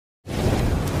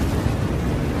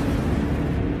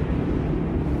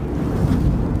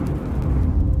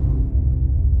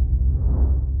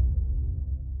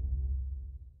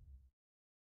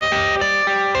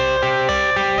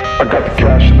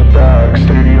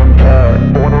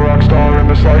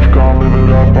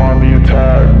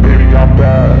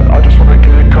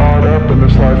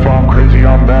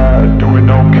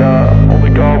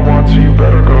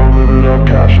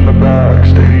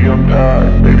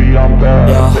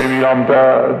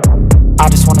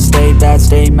that,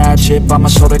 stay mad. Chip on my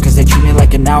shoulder cause they treat me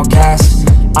like an outcast.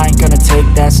 I ain't gonna take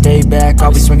that, stay back.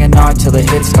 I'll be swinging hard till the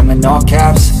hits come in all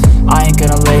caps. I ain't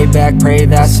gonna lay back, pray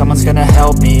that someone's gonna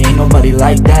help me, ain't nobody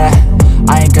like that.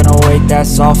 I ain't gonna wait,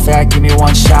 that's all fact. Give me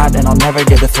one shot and I'll never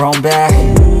get the throne back.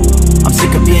 I'm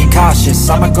sick of being cautious,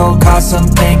 I'ma go cause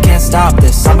something, can't stop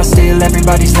this. I'ma steal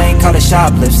everybody's lane, call it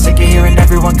shoplift. Sick of hearing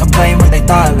everyone complain when they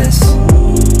thoughtless.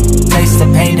 Taste the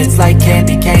pain, it's like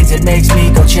candy canes. It makes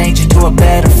me go change into a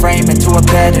better frame, into a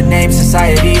better name.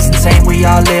 Society's insane, we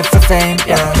all live for fame,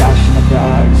 yeah. Cash in the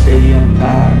bag, stadium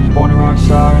packed. Born a rock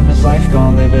star in this life,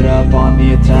 gon' live it up on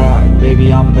the attack.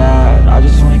 Baby, I'm bad, I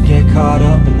just wanna get caught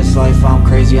up in this life. I'm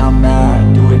crazy, I'm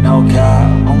mad, do it no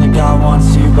cap. Only